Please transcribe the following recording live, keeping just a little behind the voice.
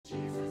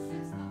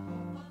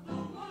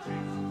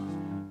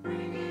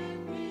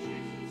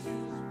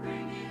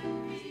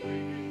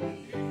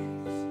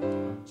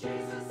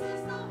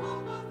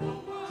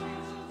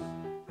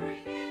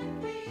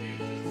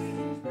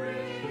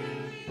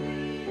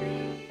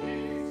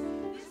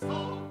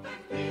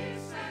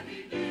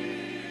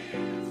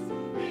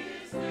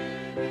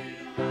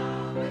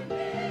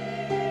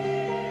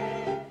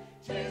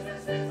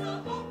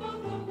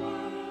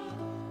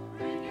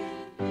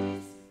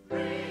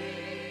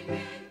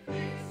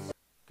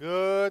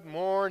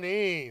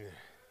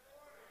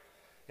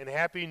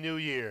Happy New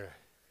Year.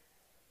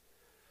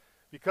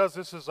 Because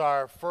this is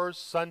our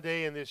first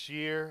Sunday in this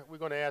year, we're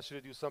going to ask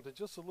you to do something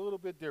just a little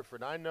bit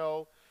different. I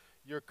know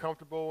you're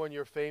comfortable in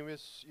your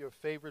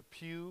favorite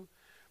pew,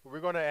 but we're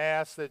going to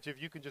ask that if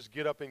you can just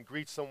get up and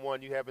greet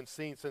someone you haven't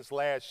seen since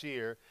last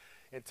year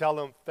and tell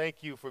them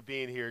thank you for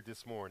being here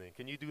this morning.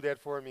 Can you do that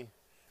for me?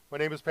 My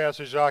name is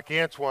Pastor Jacques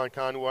Antoine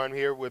Conway. I'm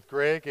here with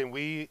Greg, and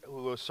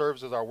who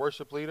serves as our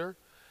worship leader.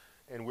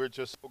 And we're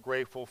just so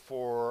grateful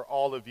for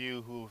all of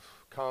you who've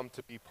come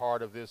to be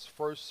part of this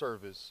first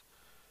service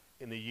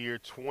in the year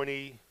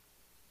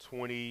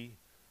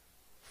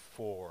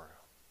 2024.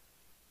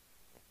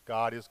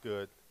 God is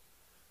good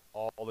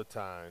all the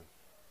time.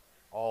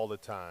 All the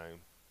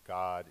time,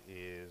 God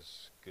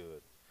is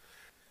good.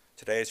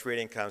 Today's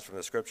reading comes from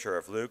the scripture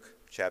of Luke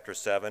chapter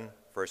 7,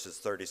 verses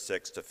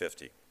 36 to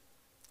 50.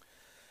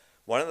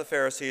 One of the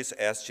Pharisees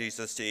asked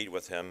Jesus to eat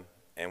with him,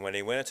 and when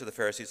he went into the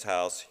Pharisee's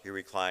house, he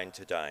reclined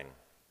to dine.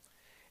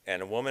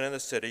 And a woman in the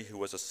city who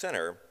was a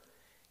sinner,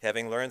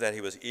 having learned that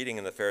he was eating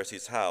in the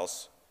Pharisee's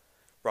house,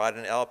 brought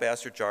an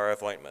alabaster jar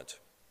of ointment.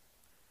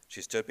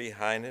 She stood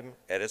behind him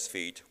at his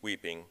feet,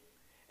 weeping,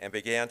 and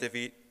began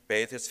to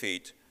bathe his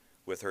feet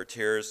with her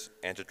tears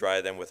and to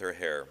dry them with her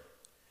hair,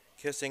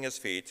 kissing his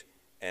feet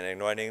and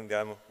anointing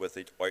them with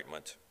the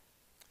ointment.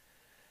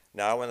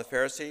 Now when the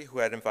Pharisee who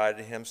had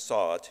invited him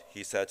saw it,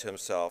 he said to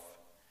himself,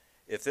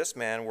 "If this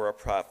man were a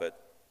prophet,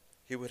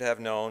 he would have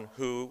known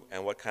who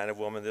and what kind of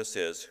woman this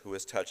is who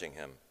is touching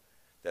him,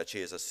 that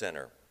she is a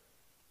sinner."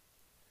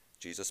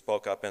 Jesus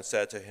spoke up and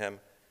said to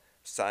him,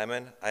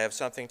 "Simon, I have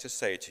something to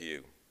say to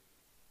you."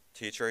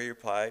 "Teacher," he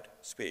replied,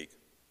 "speak."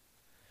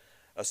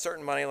 A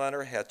certain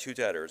moneylender had two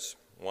debtors.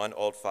 One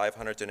owed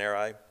 500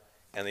 denarii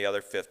and the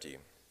other 50.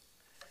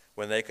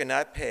 When they could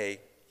not pay,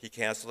 he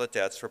canceled the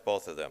debts for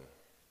both of them.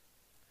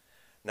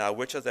 "Now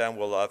which of them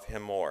will love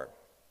him more?"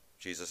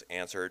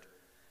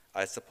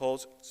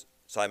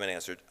 Simon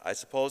answered, "I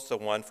suppose the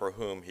one for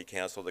whom he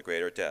canceled the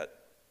greater debt."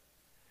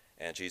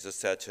 And Jesus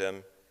said to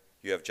him,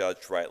 "You have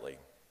judged rightly."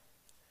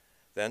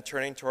 Then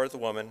turning toward the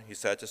woman, he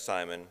said to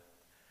Simon,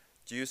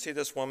 "Do you see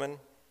this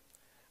woman?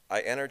 I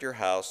entered your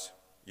house.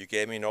 You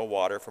gave me no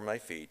water for my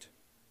feet,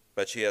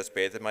 but she has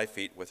bathed my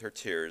feet with her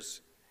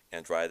tears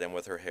and dried them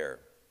with her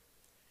hair.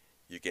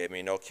 You gave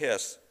me no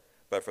kiss,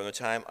 but from the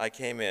time I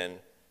came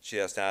in, she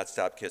has not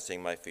stopped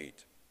kissing my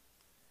feet.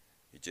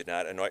 You did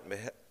not anoint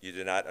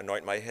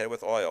my head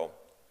with oil,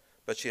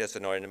 but she has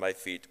anointed my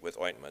feet with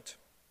ointment.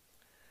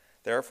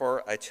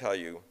 Therefore, I tell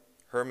you,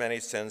 her many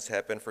sins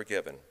have been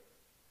forgiven.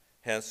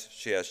 Hence,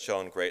 she has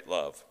shown great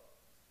love.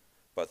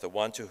 But the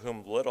one to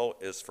whom little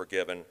is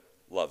forgiven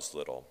loves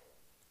little."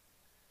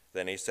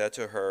 Then he said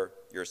to her,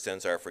 "Your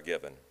sins are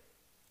forgiven."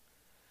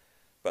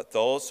 But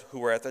those who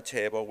were at the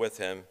table with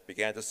him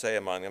began to say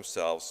among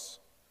themselves,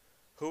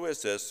 "Who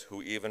is this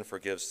who even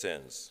forgives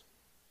sins?"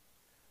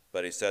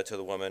 But he said to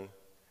the woman,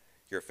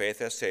 "Your faith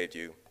has saved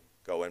you.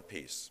 Go in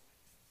peace."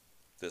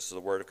 This is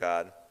the word of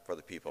God for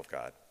the people of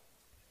God.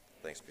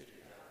 Thanks be to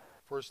God.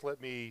 First,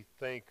 let me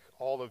thank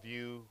all of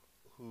you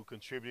who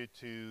contributed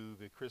to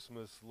the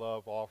Christmas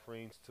love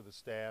offerings to the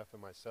staff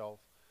and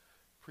myself.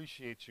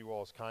 Appreciate you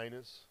all's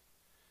kindness.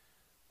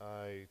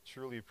 I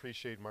truly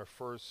appreciate my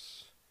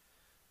first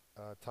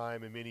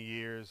time in many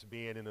years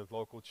being in a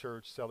local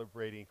church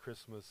celebrating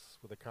Christmas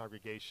with a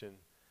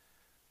congregation.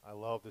 I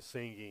love the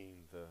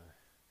singing, the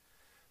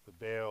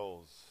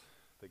bells,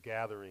 the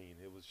gathering.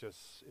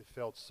 It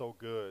felt so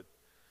good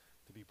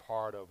to be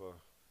part of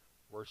a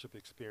worship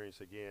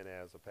experience again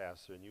as a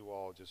pastor, and you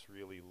all just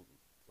really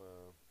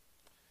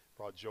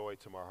brought joy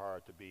to my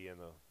heart to be in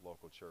a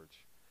local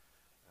church.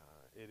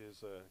 It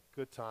is a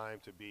good time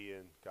to be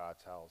in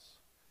God's house.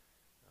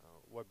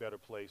 What better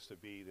place to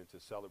be than to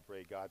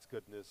celebrate God's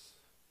goodness,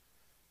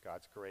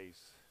 God's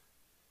grace,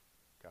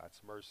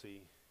 God's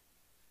mercy,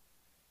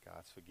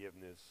 God's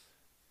forgiveness,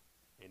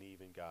 and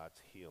even God's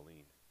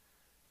healing.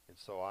 And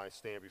so I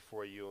stand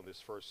before you on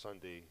this first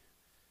Sunday,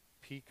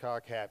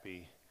 peacock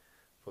happy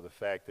for the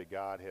fact that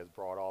God has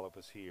brought all of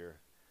us here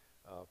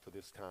for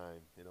this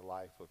time in the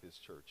life of his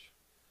church.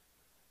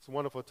 It's a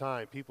wonderful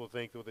time. People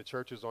think that the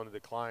church is on the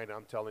decline.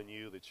 I'm telling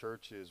you, the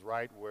church is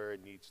right where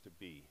it needs to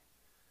be,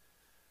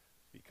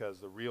 because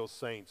the real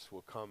saints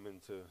will come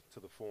into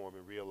the form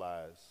and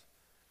realize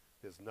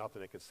there's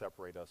nothing that can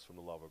separate us from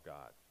the love of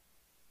God.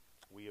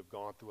 We have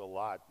gone through a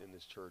lot in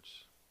this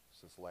church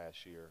since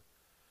last year,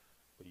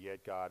 but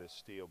yet God is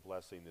still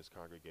blessing this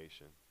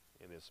congregation,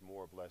 and there's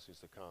more blessings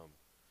to come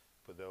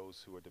for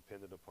those who are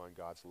dependent upon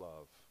God's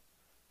love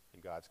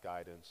and God's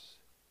guidance,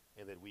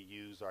 and that we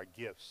use our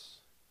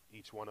gifts.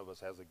 Each one of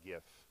us has a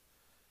gift,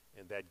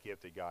 and that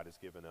gift that God has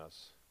given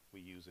us, we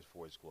use it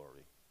for his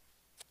glory.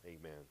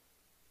 Amen.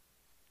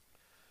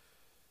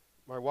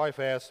 My wife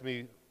asked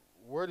me,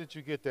 "Where did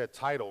you get that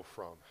title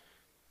from?"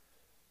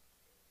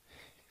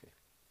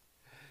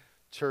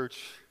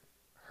 Church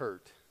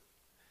hurt.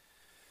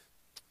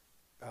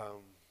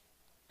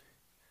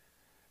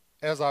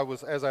 As I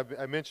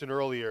mentioned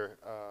earlier,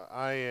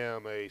 I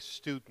am a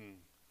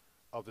student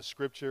of the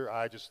Scripture.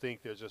 I just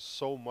think there's just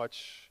so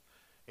much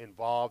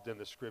involved in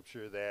the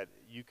scripture that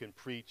you can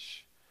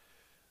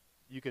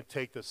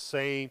take the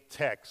same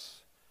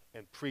text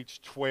and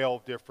preach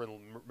 12 different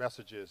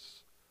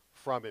messages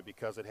from it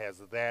because it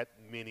has that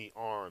many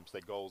arms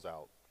that goes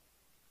out.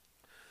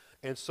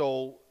 And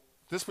so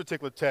this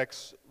particular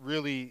text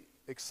really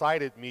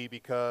excited me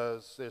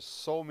because there's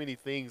so many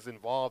things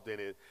involved in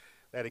it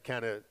that it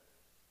kind of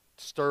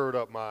stirred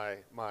up my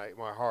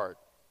heart.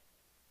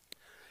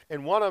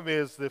 And one of them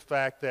is the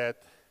fact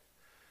that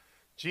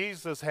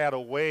Jesus had a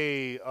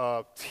way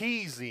of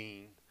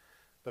teasing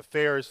the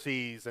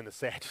Pharisees and the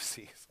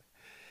Sadducees.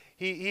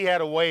 He had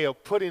a way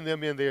of putting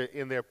them in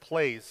their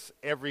place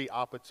every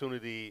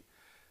opportunity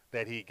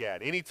that he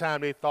got.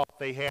 Anytime they thought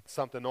they had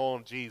something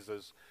on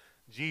Jesus,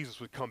 Jesus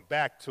would come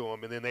back to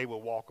them, and then they would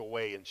walk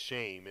away in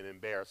shame and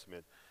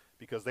embarrassment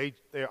because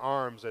their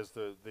arms, as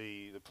the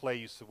play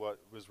used to what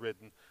was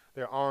written,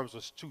 their arms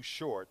was too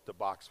short to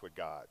box with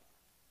God.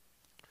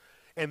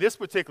 And this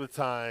particular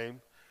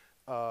time,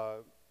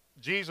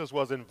 Jesus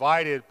was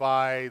invited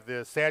by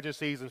the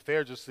Sadducees and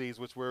Pharisees,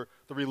 which were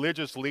the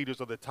religious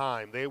leaders of the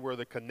time. They were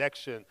the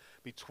connection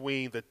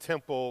between the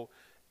temple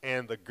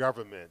and the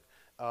government.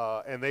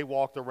 And they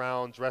walked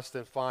around dressed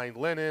in fine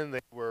linen.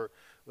 They were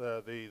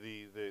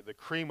the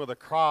cream of the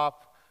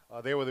crop.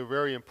 They were the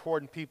very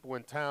important people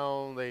in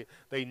town.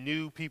 They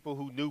knew people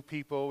who knew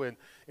people. And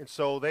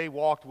so they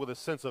walked with a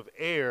sense of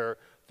air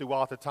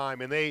throughout the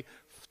time. And they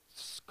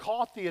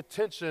caught the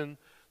attention.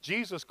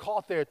 Jesus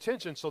caught their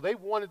attention, so they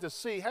wanted to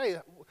see,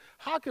 hey,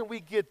 how can we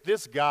get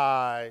this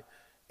guy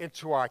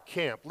into our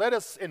camp? Let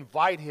us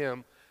invite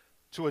him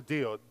to a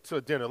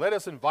dinner. Let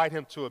us invite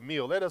him to a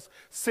meal. Let us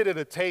sit at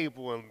a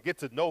table and get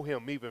to know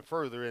him even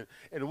further,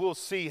 and we'll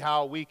see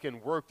how we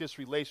can work this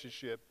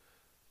relationship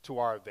to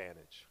our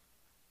advantage.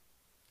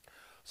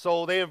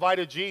 So they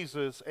invited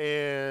Jesus,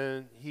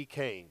 and he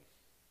came.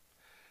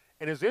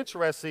 And it's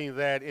interesting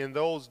that in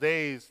those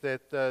days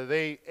that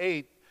they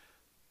ate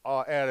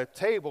at a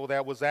table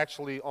that was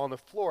actually on the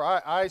floor.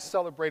 I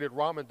celebrated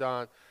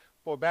Ramadan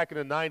back in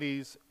the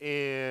 90s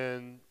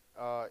in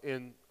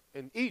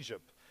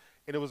Egypt.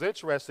 And it was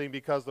interesting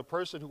because the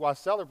person who I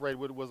celebrated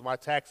with was my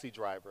taxi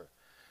driver.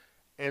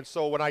 And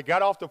so when I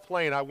got off the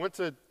plane, I went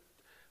to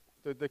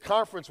the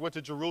conference, went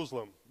to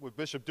Jerusalem with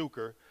Bishop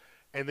Duker,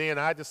 and then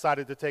I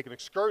decided to take an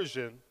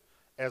excursion,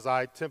 as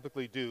I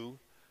typically do,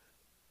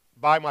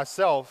 by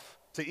myself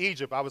to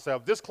Egypt. I would say,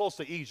 I'm this close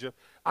to Egypt,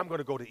 I'm going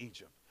to go to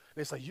Egypt.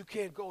 They say, you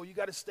can't go. You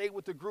got to stay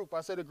with the group. I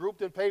said, the group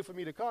didn't pay for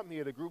me to come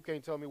here. The group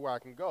can't tell me where I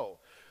can go.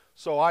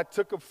 So I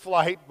took a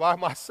flight by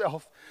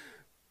myself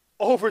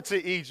over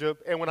to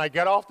Egypt. And when I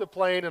got off the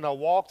plane and I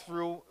walked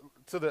through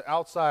to the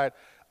outside,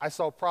 I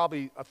saw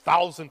probably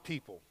 1,000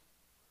 people.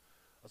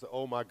 I said,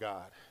 oh, my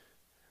God,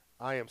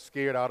 I am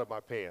scared out of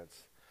my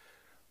pants.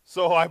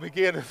 So I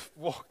began to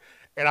walk,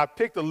 and I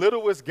picked the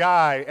littlest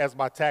guy as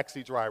my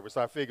taxi driver.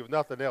 So I figured, if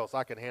nothing else,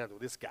 I can handle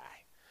this guy.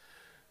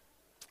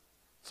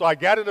 So I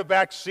got in the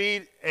back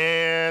seat,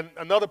 and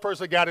another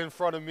person got in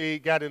front of me,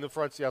 got in the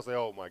front seat. I said,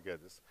 oh, my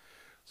goodness.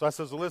 So I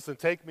said, so listen,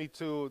 take me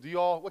to,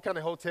 what kind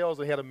of hotels?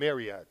 They had a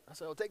Marriott. I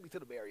said, oh, take me to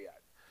the Marriott.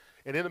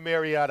 And in the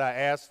Marriott, I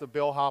asked the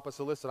bellhop, I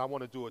said, listen, I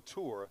want to do a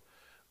tour.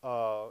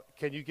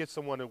 Can you get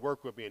someone to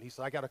work with me? And he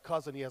said, I got a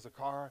cousin, he has a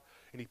car.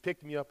 And he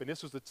picked me up, and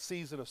this was the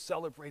season of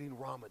celebrating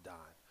Ramadan.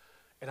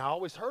 And I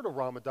always heard of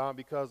Ramadan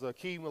because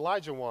Akeem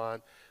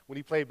Olajuwon, when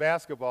he played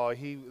basketball,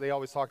 they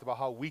always talked about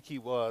how weak he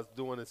was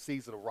during the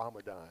season of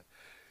Ramadan.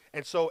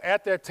 And so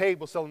at that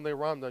table celebrating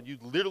Ramadan, you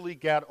literally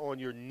got on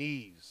your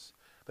knees.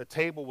 The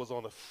table was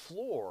on the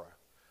floor,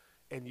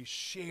 and you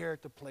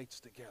shared the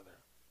plates together.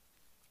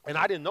 And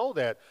I didn't know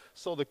that.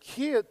 So the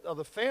kid of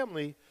the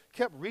family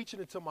kept reaching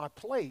into my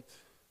plate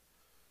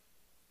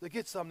to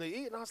get something to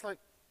eat. And I was like,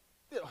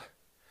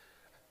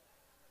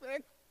 man,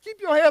 keep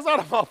your hands out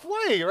of my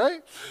plate,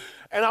 right?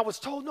 And I was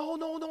told,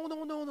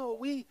 no.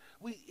 We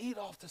eat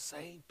off the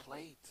same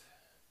plate.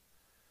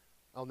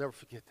 I'll never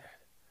forget that.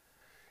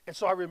 And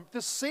so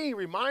this scene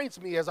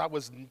reminds me as I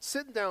was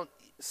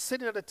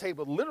sitting at a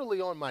table,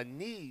 literally on my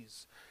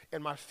knees,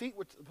 and my feet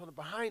were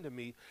behind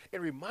me. It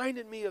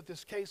reminded me of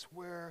this case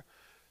where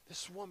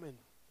this woman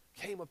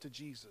came up to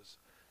Jesus,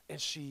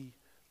 and she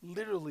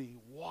literally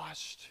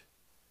washed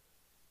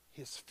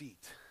his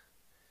feet.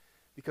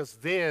 Because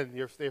then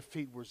their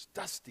feet were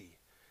dusty.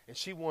 And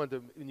she wanted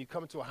to, when you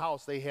come into a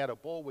house, they had a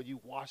bowl where you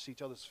wash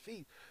each other's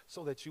feet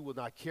so that you would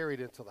not carry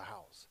it into the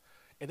house.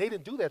 And they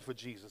didn't do that for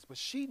Jesus, but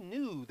she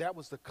knew that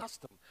was the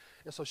custom.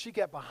 And so she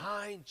got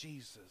behind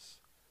Jesus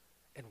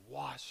and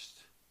washed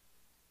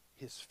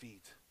his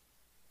feet.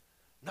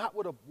 Not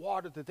with the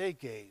water that they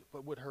gave,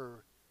 but with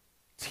her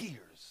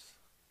tears.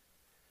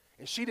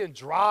 And she didn't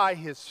dry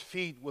his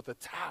feet with a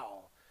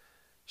towel.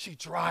 She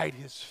dried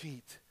his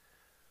feet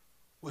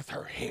with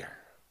her hair.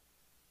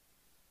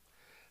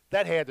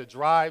 That had to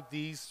drive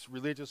these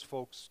religious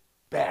folks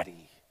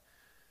batty.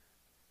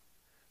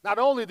 Not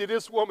only did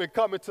this woman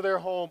come into their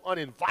home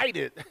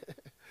uninvited,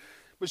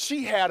 but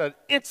she had an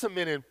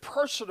intimate and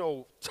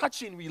personal,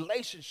 touching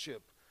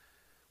relationship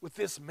with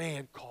this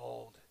man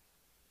called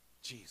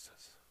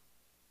Jesus.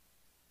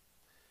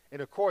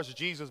 And of course,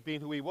 Jesus,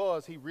 being who he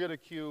was, he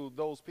ridiculed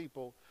those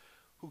people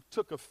who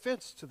took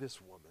offense to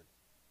this woman.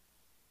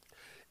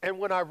 And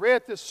when I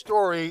read this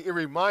story, it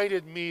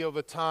reminded me of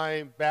a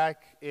time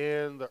back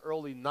in the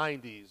early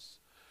 90s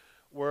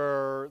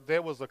where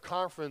there was a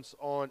conference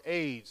on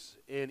AIDS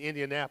in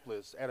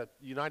Indianapolis at a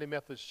United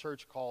Methodist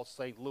church called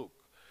St. Luke.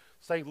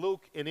 St.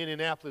 Luke in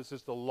Indianapolis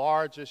is the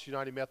largest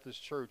United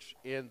Methodist church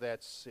in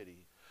that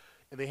city.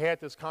 And they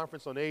had this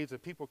conference on AIDS,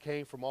 and people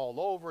came from all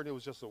over, and it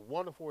was just a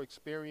wonderful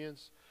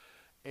experience.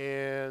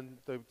 And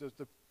the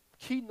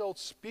keynote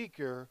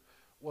speaker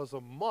was a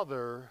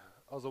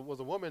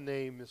woman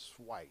named Miss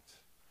White.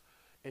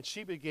 And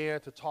she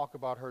began to talk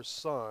about her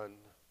son,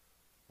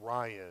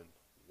 Ryan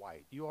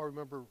White. You all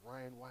remember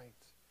Ryan White?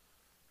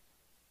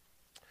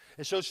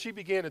 And so she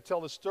began to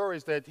tell the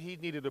stories that he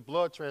needed a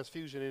blood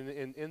transfusion,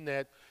 and in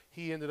that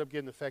he ended up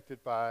getting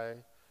affected by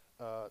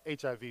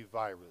HIV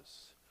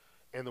virus.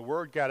 And the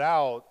word got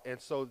out, and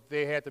so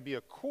there had to be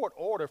a court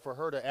order for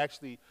her to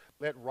actually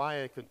let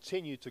Ryan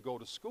continue to go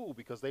to school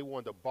because they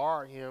wanted to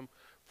bar him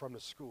from the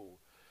school.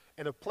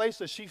 And a place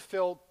that she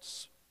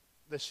felt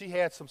that she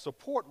had some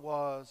support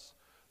was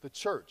the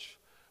church.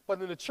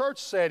 But in the church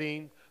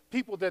setting,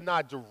 people did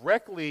not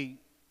directly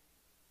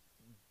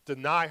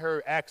deny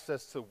her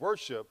access to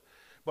worship,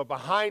 but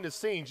behind the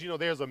scenes,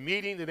 there's a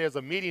meeting, and there's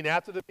a meeting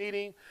after the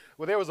meeting.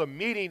 Well, there was a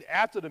meeting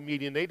after the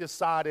meeting. They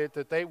decided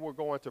that they were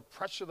going to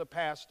pressure the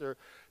pastor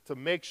to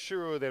make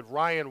sure that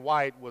Ryan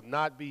White would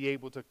not be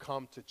able to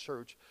come to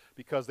church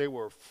because they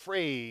were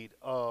afraid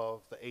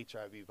of the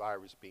HIV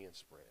virus being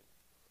spread.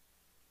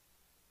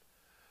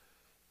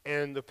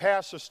 And the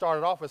pastor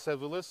started off and said,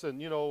 well, listen,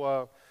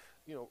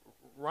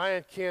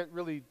 Ryan can't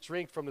really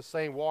drink from the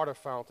same water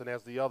fountain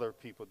as the other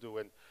people do.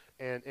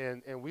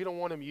 And we don't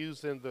want him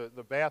using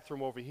the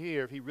bathroom over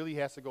here. If he really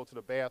has to go to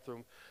the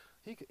bathroom,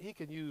 he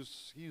can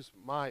use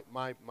my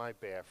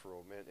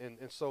bathroom.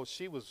 And so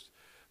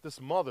this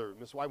mother,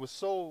 Miss White, was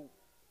so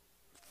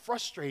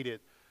frustrated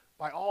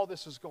by all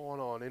this is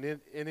going on. And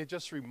it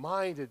just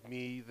reminded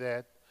me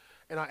that,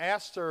 and I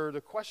asked her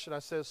the question, I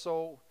said,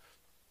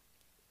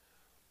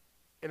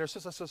 and her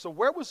sister said, so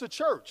where was the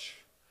church?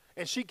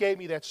 And she gave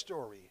me that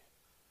story.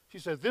 She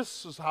said,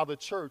 this is how the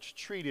church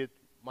treated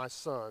my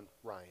son,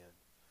 Ryan.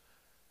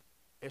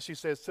 And she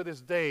says, to this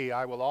day,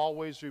 I will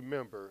always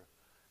remember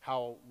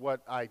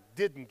what I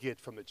didn't get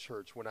from the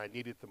church when I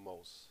needed the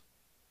most.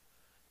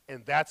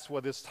 And that's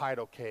where this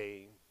title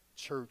came,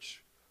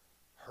 Church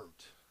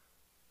Hurt.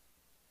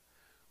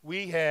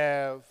 We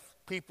have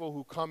people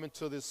who come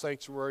into this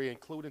sanctuary,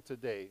 including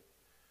today,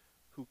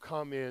 who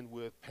come in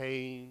with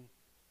pain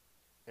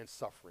and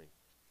suffering.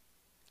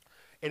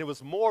 And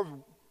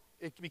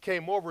it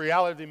became more of a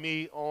reality to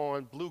me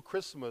on Blue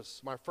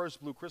Christmas, my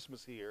first Blue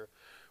Christmas here,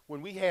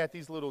 when we had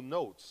these little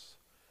notes.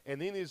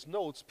 And in these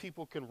notes,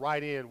 people can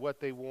write in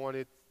what they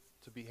wanted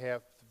to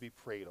have to be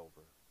prayed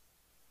over.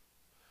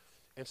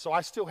 And so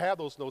I still have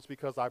those notes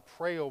because I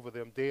pray over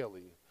them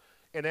daily.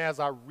 And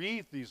as I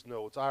read these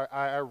notes,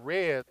 I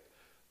read,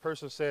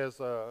 person says,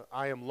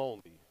 I am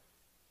lonely.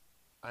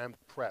 I am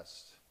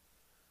depressed.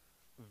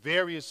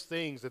 Various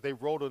things that they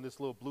wrote on this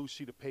little blue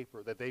sheet of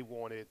paper that they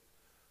wanted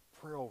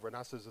prayer over. And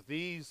I says,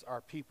 these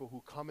are people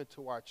who come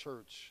into our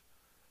church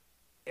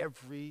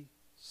every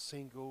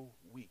single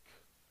week,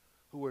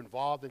 who are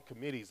involved in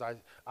committees. I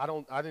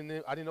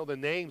didn't know the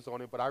names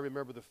on it, but I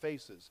remember the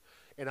faces.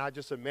 And I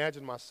just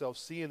imagine myself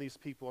seeing these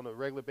people on a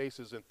regular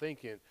basis and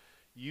thinking,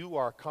 you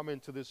are coming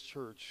to this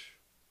church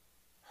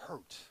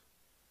hurt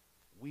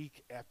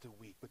week after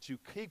week, but you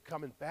keep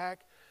coming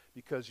back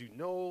because you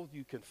know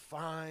you can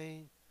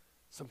find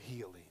some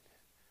healing.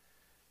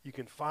 You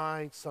can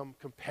find some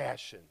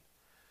compassion.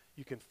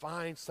 You can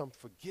find some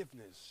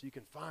forgiveness. You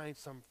can find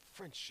some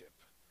friendship.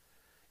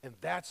 And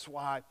that's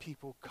why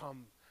people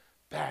come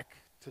back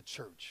to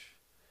church,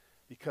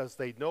 because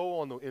they know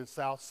on the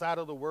south side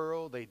of the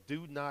world they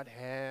do not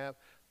have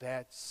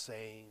that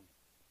same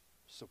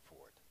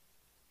support.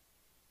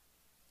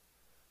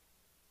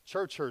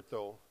 Church hurt,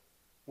 though,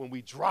 when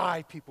we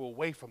drive people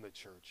away from the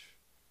church,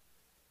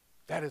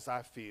 that is,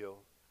 I feel,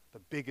 the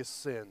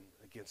biggest sin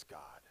against God.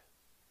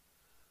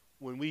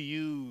 When we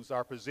use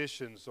our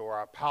positions or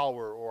our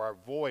power or our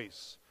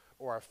voice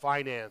or our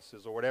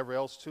finances or whatever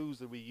else tools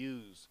that we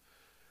use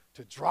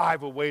to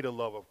drive away the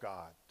love of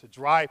God, to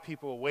drive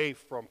people away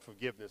from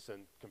forgiveness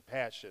and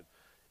compassion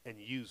and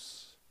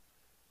use.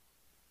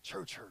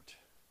 Church hurt.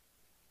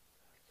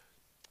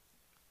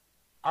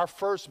 Our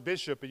first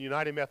bishop in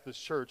United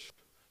Methodist Church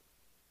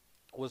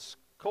was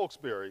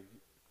Cokesbury,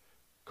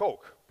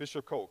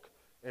 Bishop Coke.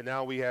 And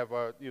now we have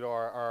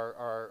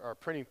our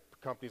printing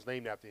company's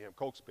named after him,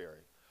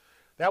 Cokesbury.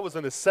 That was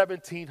in the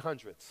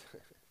 1700s.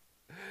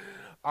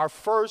 Our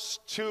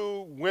first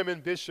two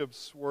women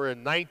bishops were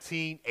in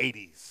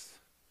 1980s.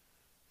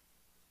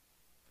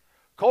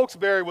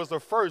 Cokesbury was the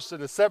first in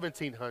the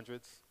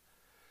 1700s.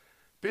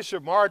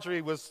 Bishop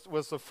Marjorie was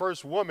the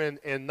first woman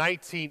in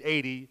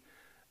 1980,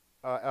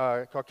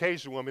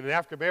 Caucasian woman, and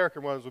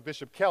African-American one was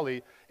Bishop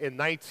Kelly in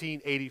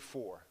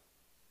 1984.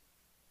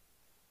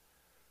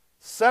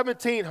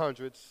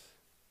 1700s,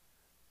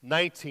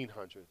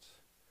 1900s,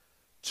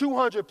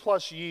 200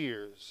 plus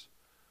years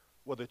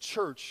where the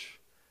church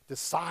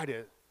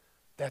decided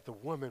that the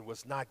woman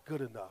was not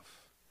good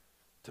enough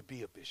to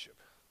be a bishop.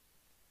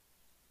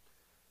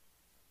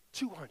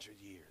 200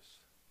 years.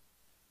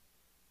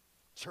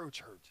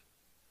 Church hurt.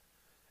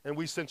 And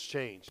we since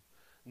changed.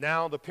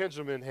 Now the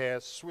pendulum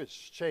has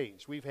switched,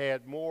 changed. We've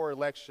had more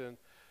election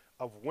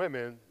of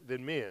women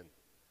than men.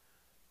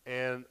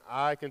 And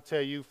I can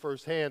tell you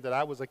firsthand that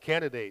I was a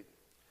candidate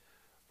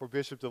for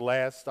bishop our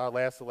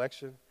last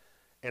election,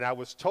 and I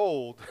was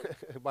told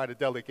by the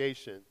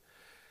delegation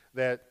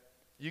that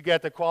you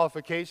got the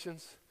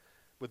qualifications,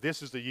 but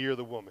this is the year of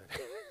the woman.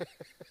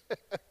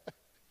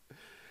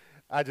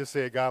 I just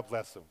said, God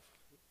bless them.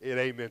 It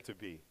ain't meant to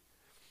be.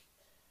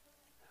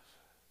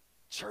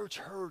 Church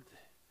hurt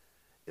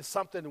is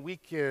something we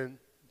can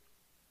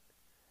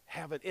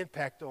have an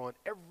impact on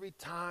every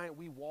time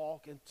we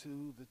walk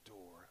into the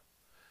door,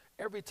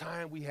 every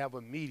time we have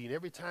a meeting,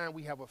 every time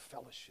we have a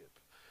fellowship.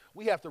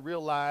 We have to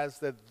realize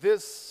that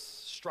this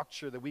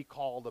structure that we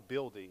call the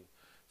building,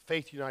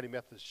 Faith United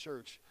Methodist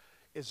Church,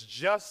 is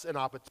just an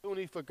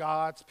opportunity for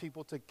God's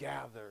people to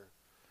gather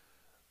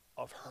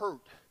of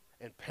hurt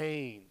and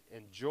pain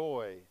and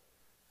joy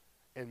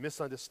and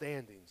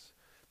misunderstandings,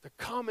 to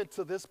come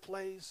into this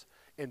place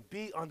and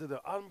be under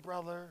the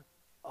umbrella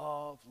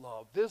of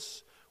love.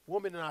 This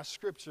woman in our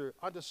scripture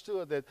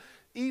understood that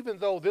even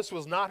though this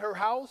was not her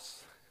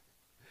house,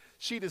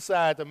 she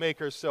decided to make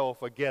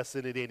herself a guest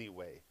in it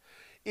anyway.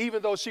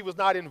 Even though she was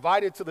not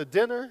invited to the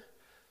dinner,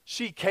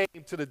 she came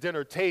to the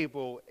dinner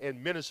table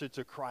and ministered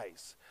to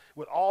Christ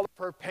with all of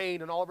her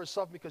pain and all of her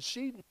suffering, because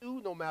she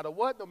knew no matter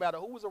what, no matter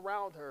who was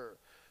around her,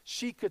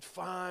 she could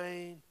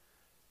find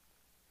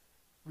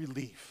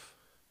relief.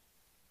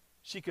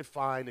 She could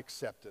find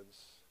acceptance.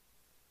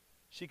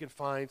 She could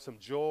find some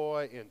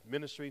joy in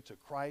ministering to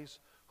Christ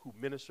who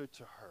ministered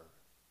to her.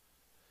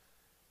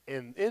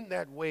 And in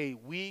that way,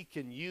 we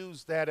can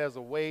use that as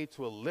a way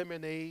to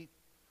eliminate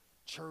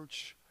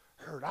church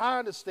hurt. I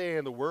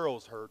understand the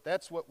world's hurt.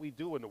 That's what we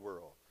do in the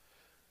world.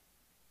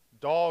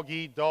 Dog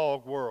eat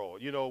dog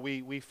world. You know,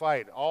 we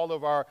fight. All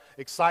of our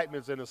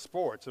excitement's in the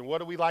sports. And what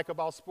do we like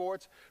about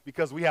sports?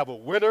 Because we have a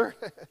winner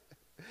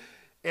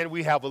and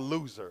we have a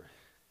loser.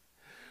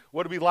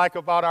 What do we like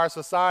about our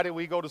society?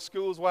 We go to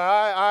schools.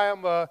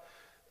 Well,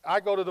 I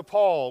go to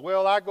DePaul.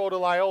 Well, I go to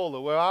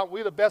Loyola. Well,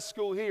 we're the best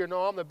school here.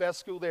 No, I'm the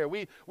best school there.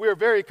 We're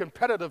very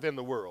competitive in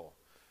the world.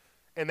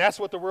 And that's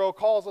what the world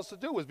calls us to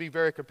do, is be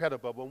very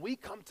competitive. But when we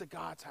come to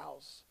God's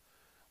house,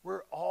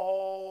 we're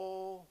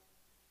all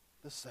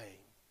the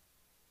same.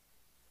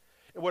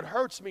 And what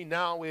hurts me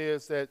now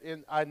is that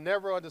I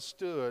never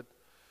understood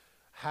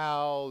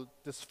how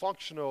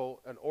dysfunctional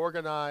an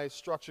organized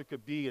structure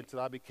could be until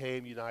I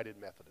became United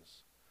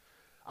Methodist.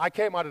 I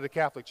came out of the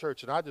Catholic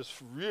Church, and I just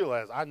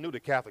realized I knew the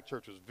Catholic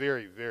Church was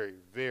very, very,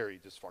 very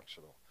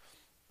dysfunctional.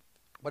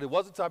 But it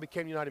wasn't until I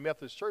became United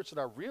Methodist Church that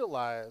I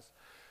realized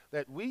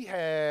that we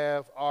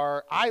have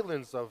our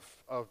islands of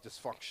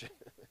dysfunction.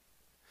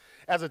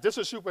 As a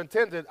district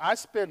superintendent, I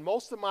spend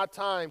most of my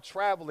time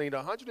traveling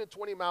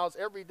 120 miles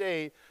every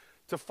day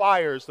to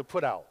fires to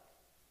put out.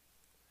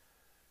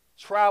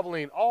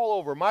 Traveling all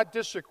over. My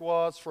district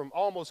was from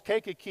almost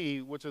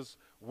Kankakee, which is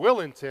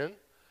Willington,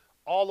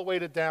 all the way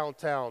to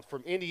downtown,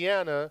 from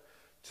Indiana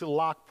to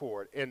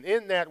Lockport. And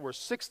in that were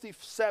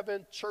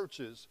 67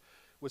 churches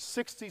with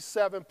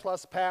 67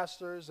 plus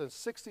pastors and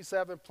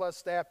 67 plus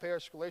staff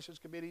parish relations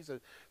committees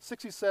and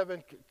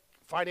 67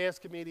 finance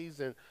committees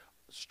and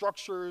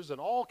structures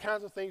and all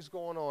kinds of things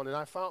going on. And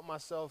I found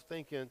myself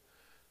thinking,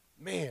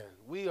 man,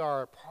 we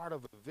are part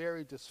of a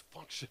very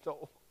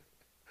dysfunctional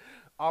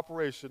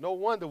operation. No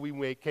wonder we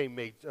became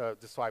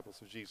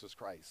disciples of Jesus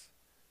Christ.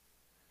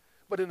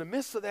 But in the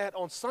midst of that,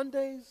 on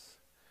Sundays,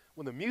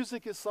 when the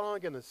music is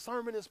sung and the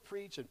sermon is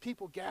preached and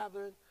people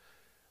gathering,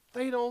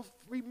 they don't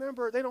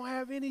remember, they don't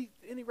have any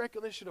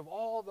recognition of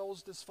all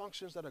those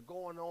dysfunctions that are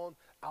going on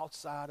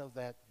outside of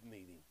that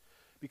meeting,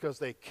 because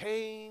they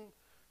came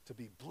to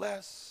be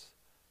blessed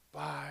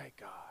by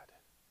God.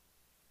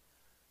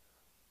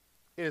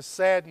 It has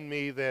saddened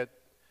me that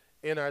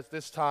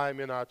this time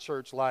in our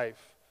church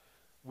life,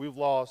 we've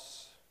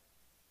lost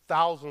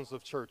thousands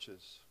of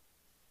churches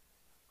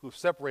who've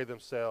separated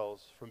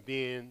themselves from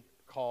being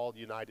called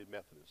United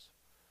Methodists.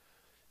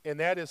 And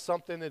that is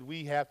something that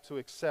we have to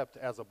accept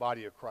as a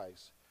body of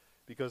Christ,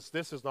 because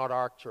this is not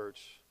our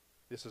church,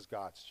 this is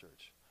God's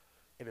church.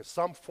 And in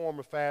some form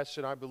or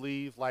fashion, I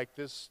believe, like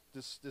this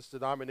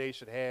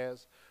denomination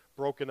has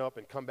broken up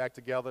and come back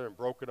together and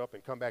broken up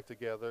and come back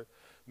together,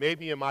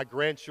 maybe in my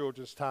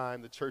grandchildren's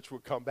time, the church will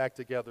come back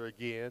together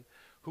again.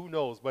 Who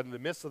knows? But in the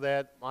midst of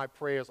that, my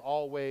prayer is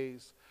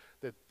always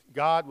that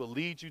God will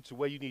lead you to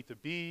where you need to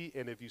be.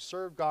 And if you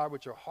serve God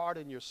with your heart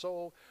and your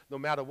soul, no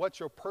matter what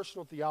your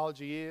personal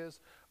theology is,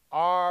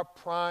 our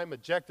prime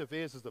objective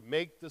is to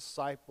make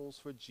disciples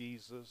for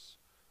Jesus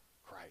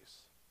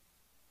Christ.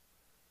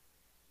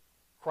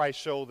 Christ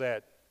showed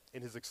that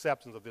in his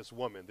acceptance of this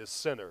woman, this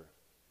sinner,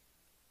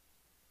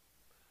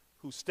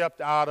 who stepped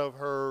out of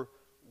her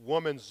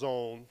woman's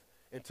zone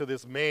into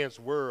this man's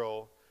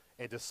world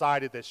and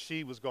decided that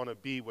she was going to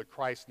be what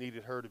Christ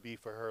needed her to be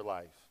for her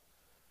life.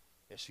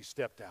 And she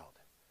stepped out.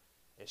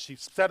 And she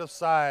set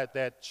aside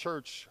that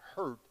church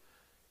hurt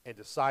and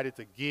decided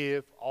to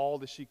give all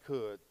that she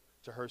could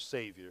to her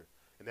Savior.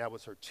 And that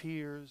was her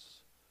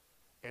tears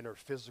and her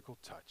physical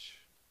touch.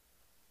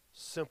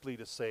 Simply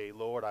to say,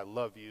 Lord, I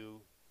love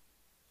you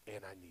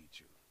and I need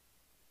you.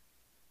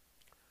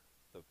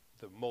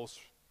 The most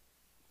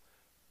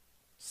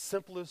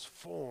simplest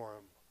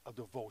form of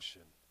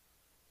devotion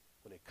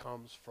when it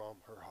comes from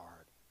her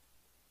heart.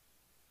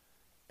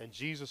 And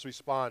Jesus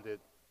responded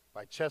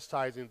by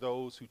chastising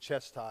those who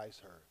chastise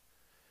her.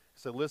 He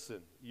said, listen,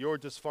 your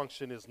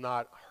dysfunction is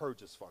not her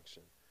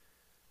dysfunction.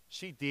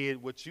 She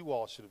did what you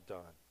all should have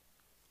done,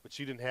 but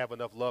you didn't have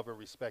enough love and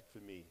respect for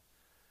me.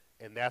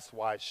 And that's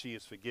why she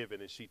is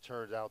forgiven, and she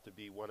turns out to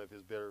be one of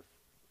his better,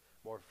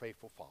 more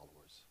faithful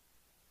followers.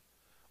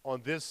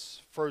 On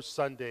this first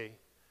Sunday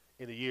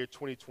in the year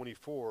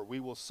 2024, we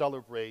will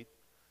celebrate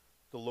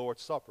the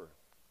Lord's Supper,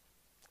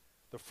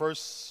 the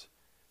first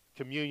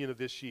communion of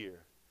this year.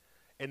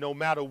 And no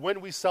matter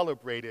when we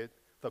celebrate it,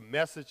 the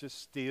message is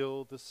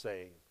still the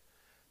same,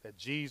 that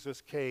Jesus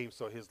came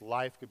so his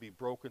life could be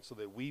broken so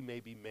that we may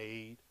be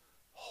made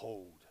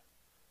whole.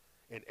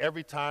 And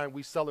every time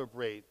we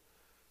celebrate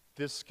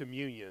this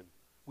communion,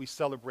 we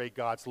celebrate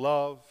God's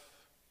love,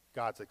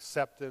 God's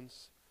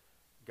acceptance,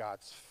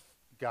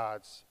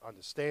 God's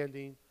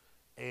understanding,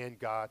 and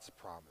God's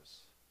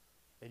promise.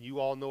 And you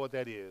all know what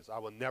that is. I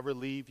will never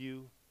leave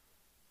you.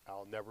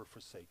 I'll never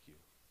forsake you.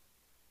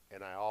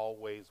 And I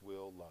always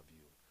will love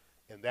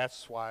you. And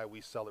that's why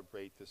we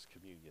celebrate this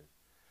communion.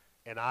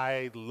 And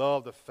I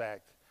love the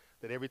fact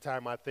that every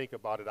time I think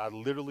about it, I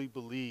literally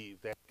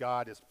believe that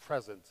God is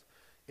present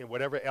in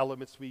whatever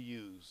elements we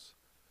use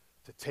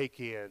to take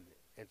in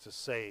and to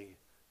say,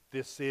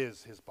 this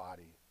is his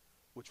body,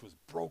 which was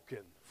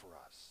broken for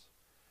us.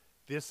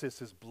 This is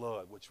his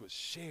blood, which was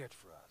shed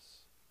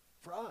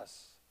for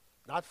us,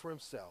 not for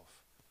himself,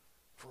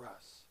 for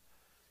us.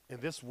 And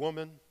this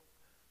woman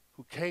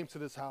who came to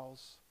this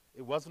house,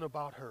 it wasn't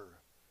about her.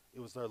 It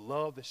was the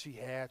love that she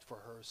had for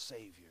her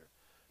Savior,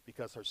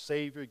 because her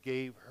Savior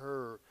gave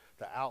her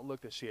the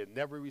outlook that she had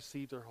never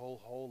received her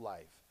whole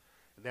life.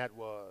 And that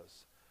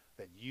was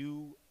that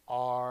you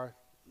are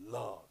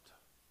loved.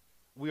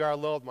 We are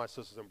loved, my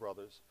sisters and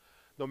brothers.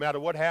 No matter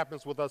what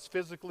happens with us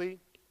physically,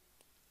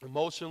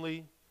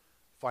 emotionally,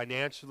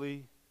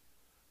 financially,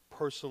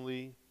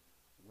 personally,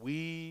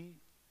 we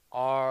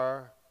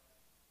are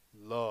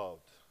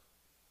loved.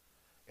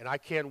 And I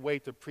can't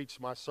wait to preach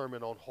my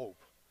sermon on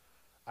hope.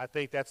 I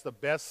think that's the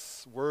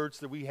best words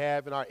that we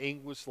have in our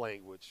English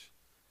language.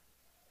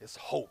 It's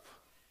hope.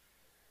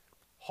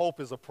 Hope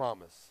is a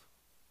promise.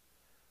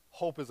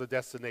 Hope is a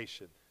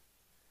destination.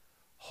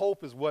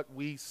 Hope is what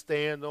we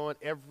stand on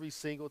every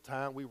single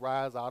time we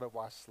rise out of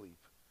our sleep.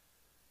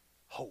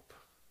 Hope.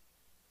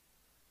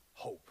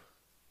 Hope.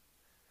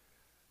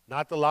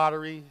 Not the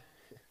lottery,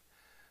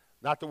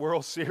 not the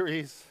World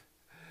Series,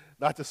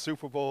 not the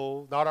Super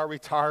Bowl, not our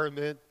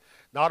retirement,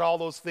 not all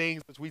those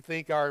things which we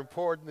think are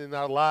important in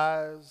our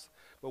lives,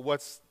 but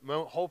what's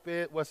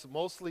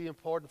mostly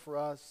important for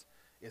us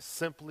is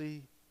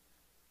simply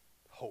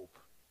hope.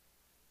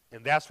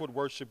 And that's what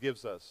worship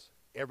gives us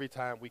every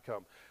time we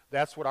come.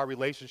 That's what our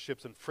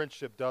relationships and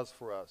friendship does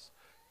for us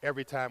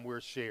every time we're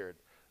shared.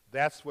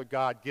 That's what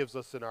God gives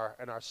us in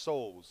our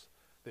souls,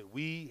 that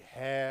we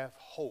have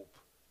hope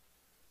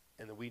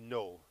and that we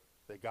know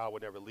that God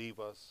would never leave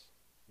us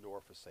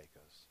nor forsake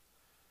us.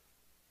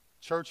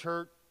 Church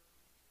hurt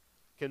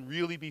can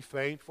really be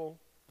painful,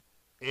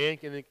 and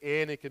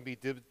it can be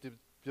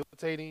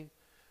debilitating,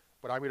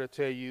 but I'm here to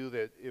tell you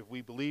that if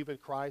we believe in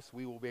Christ,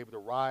 we will be able to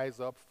rise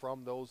up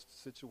from those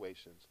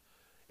situations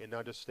and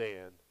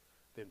understand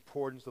the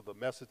importance of the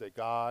message that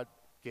God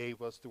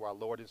gave us through our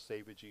Lord and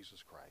Savior,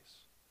 Jesus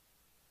Christ.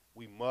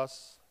 We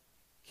must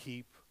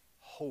keep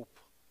hope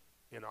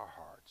in our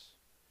hearts.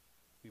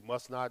 We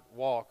must not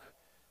walk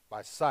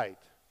by sight,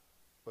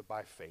 but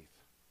by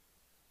faith.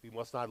 We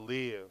must not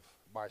live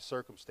by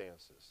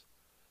circumstances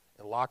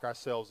and lock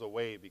ourselves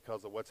away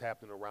because of what's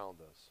happening around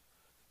us.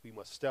 We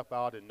must step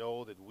out and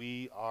know that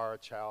we are a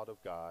child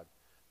of God,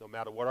 no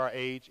matter what our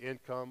age,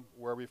 income,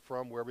 where we're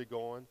from, where we're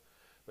going.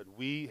 But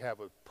we have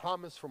a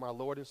promise from our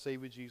Lord and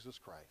Savior Jesus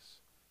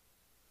Christ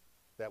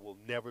that will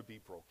never be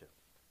broken.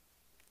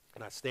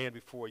 And I stand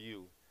before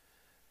you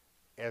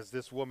as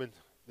this woman,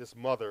 this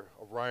mother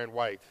of Ryan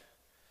White,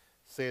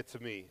 said to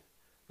me,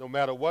 no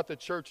matter what the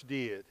church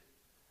did,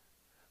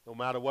 no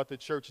matter what the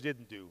church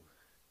didn't do,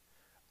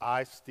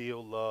 I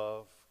still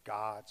love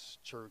God's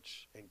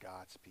church and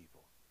God's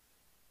people.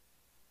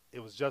 It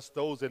was just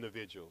those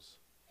individuals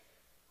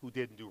who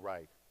didn't do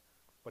right,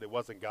 but it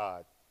wasn't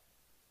God.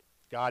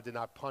 God did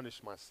not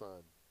punish my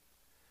son.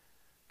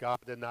 God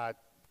did not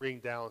bring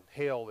down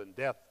hell and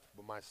death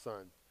for my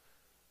son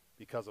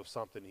because of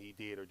something he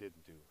did or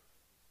didn't do.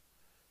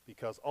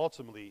 Because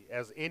ultimately,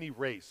 as any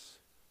race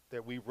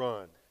that we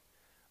run,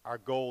 our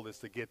goal is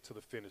to get to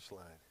the finish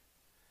line.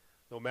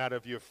 No matter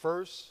if you're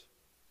first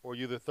or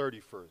you're the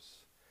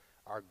 31st.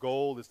 Our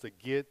goal is to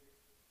get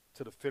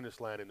to the finish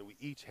line, and we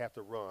each have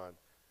to run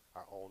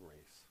our own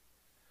race.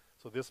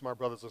 So this, my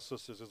brothers and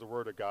sisters, is the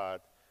word of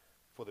God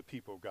for the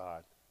people of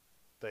God.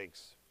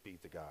 Thanks be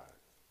to God.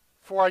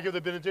 Before I give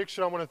the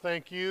benediction, I want to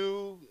thank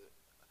you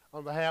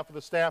on behalf of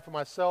the staff and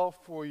myself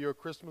for your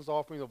Christmas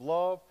offering of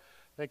love.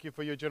 Thank you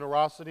for your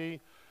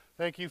generosity.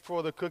 Thank you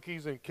for the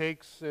cookies and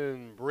cakes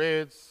and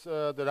breads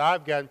that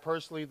I've gotten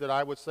personally that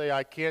I would say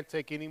I can't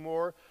take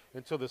anymore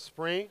until the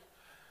spring.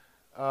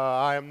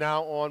 I am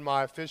now on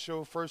my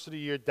official first of the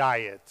year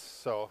diet,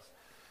 so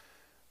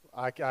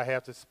I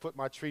have to put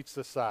my treats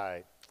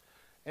aside.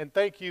 And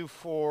thank you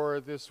for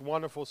this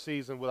wonderful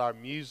season with our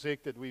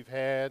music that we've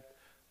had,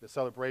 the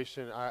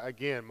celebration.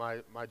 Again,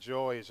 my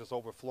joy is just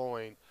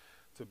overflowing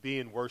to be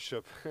in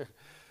worship,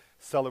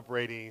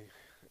 celebrating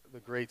the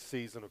great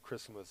season of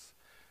Christmas.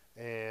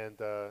 And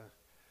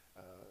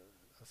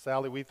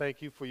Sally, we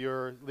thank you for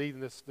your leading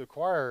the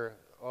choir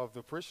of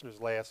the parishioners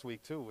last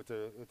week too with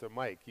the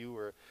mic. You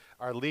were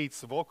our lead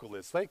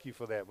vocalist. Thank you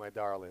for that, my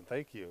darling.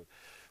 Thank you.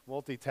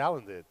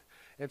 Multi-talented.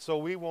 And so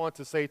we want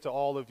to say to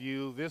all of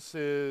you, this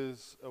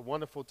is a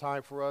wonderful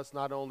time for us,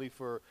 not only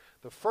for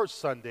the first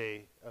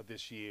Sunday of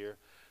this year,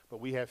 but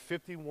we have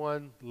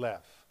 51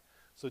 left.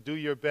 So do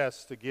your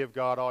best to give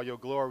God all your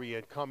glory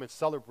and come and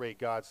celebrate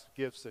God's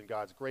gifts and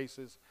God's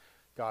graces,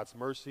 God's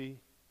mercy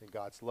and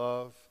God's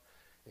love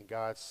and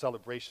God's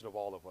celebration of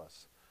all of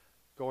us.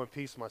 Go in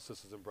peace, my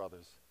sisters and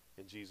brothers.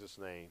 In Jesus'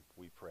 name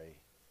we pray.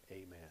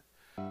 Amen.